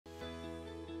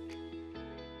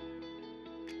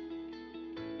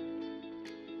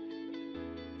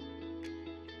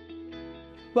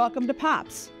Welcome to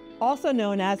POPS, also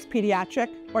known as Pediatric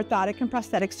Orthotic and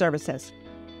Prosthetic Services.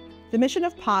 The mission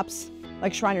of POPS,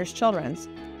 like Shriners Children's,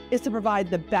 is to provide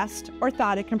the best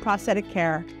orthotic and prosthetic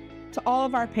care to all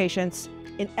of our patients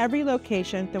in every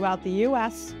location throughout the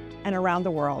U.S. and around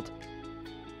the world.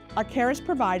 Our care is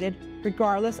provided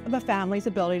regardless of a family's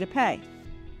ability to pay.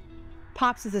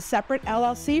 POPS is a separate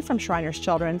LLC from Shriners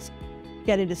Children's,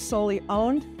 yet it is solely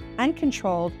owned and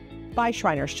controlled by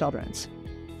Shriners Children's.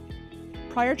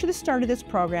 Prior to the start of this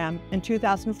program in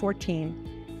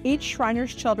 2014, each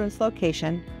Shriners Children's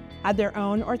location had their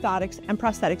own orthotics and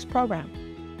prosthetics program.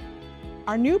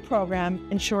 Our new program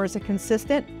ensures a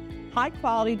consistent,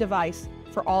 high-quality device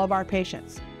for all of our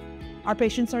patients. Our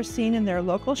patients are seen in their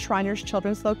local Shriners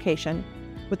Children's location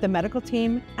with the medical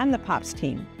team and the POPS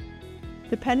team.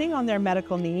 Depending on their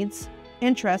medical needs,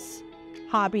 interests,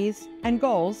 hobbies, and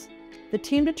goals, the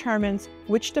team determines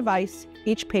which device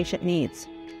each patient needs.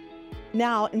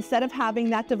 Now, instead of having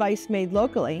that device made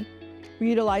locally, we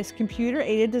utilize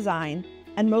computer-aided design,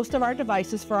 and most of our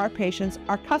devices for our patients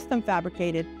are custom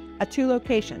fabricated at 2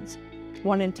 locations,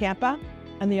 one in Tampa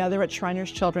and the other at Shriners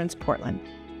Children's Portland.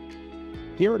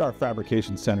 Here at our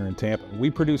fabrication center in Tampa, we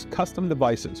produce custom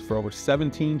devices for over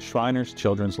 17 Shriners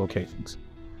Children's locations.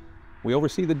 We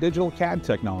oversee the digital CAD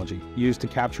technology used to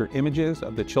capture images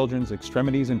of the children's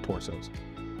extremities and torsos.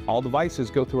 All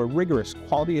devices go through a rigorous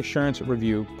quality assurance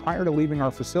review prior to leaving our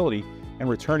facility and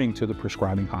returning to the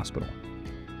prescribing hospital.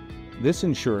 This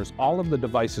ensures all of the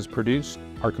devices produced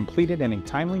are completed in a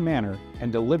timely manner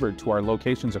and delivered to our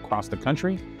locations across the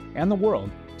country and the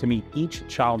world to meet each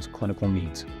child's clinical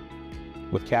needs.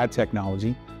 With CAD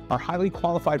technology, our highly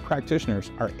qualified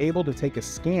practitioners are able to take a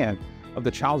scan of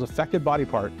the child's affected body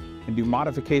part and do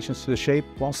modifications to the shape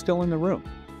while still in the room.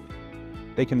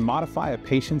 They can modify a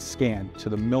patient's scan to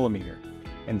the millimeter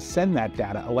and send that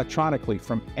data electronically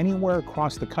from anywhere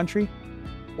across the country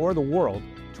or the world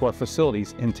to our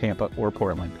facilities in Tampa or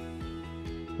Portland.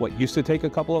 What used to take a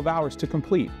couple of hours to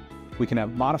complete, we can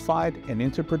have modified and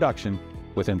into production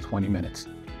within 20 minutes.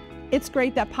 It's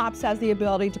great that POPS has the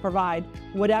ability to provide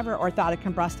whatever orthotic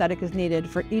and prosthetic is needed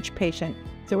for each patient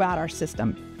throughout our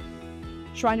system.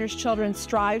 Shriners Children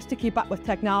strives to keep up with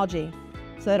technology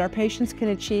so that our patients can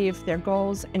achieve their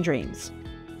goals and dreams.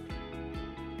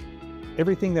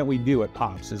 Everything that we do at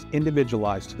POPS is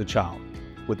individualized to the child.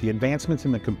 With the advancements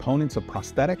in the components of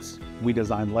prosthetics, we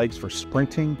design legs for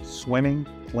sprinting, swimming,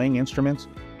 playing instruments,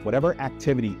 whatever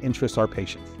activity interests our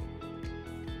patients.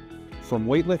 From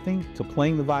weightlifting to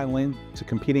playing the violin to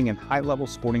competing in high-level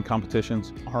sporting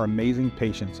competitions, our amazing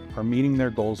patients are meeting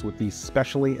their goals with these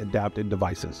specially adapted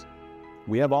devices.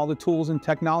 We have all the tools and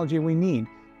technology we need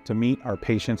to meet our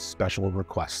patients' special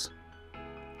requests.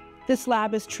 This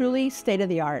lab is truly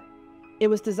state-of-the-art. It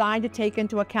was designed to take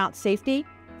into account safety,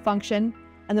 function,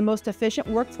 and the most efficient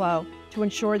workflow to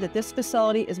ensure that this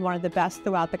facility is one of the best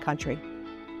throughout the country.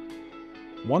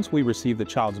 Once we receive the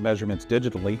child's measurements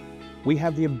digitally, we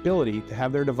have the ability to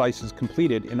have their devices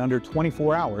completed in under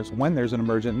 24 hours when there's an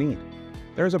emergent need.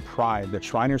 There's a pride that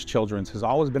Shriners Children's has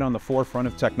always been on the forefront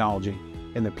of technology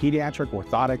in the pediatric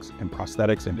orthotics and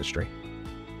prosthetics industry.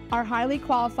 Our highly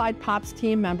qualified POPS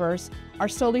team members are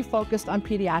solely focused on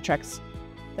pediatrics.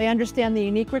 They understand the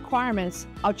unique requirements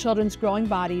of children's growing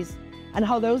bodies and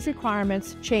how those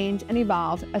requirements change and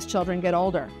evolve as children get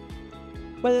older.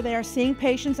 Whether they are seeing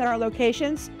patients at our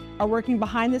locations or working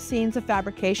behind the scenes of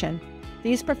fabrication,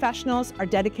 these professionals are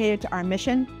dedicated to our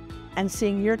mission and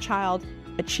seeing your child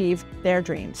achieve their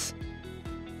dreams.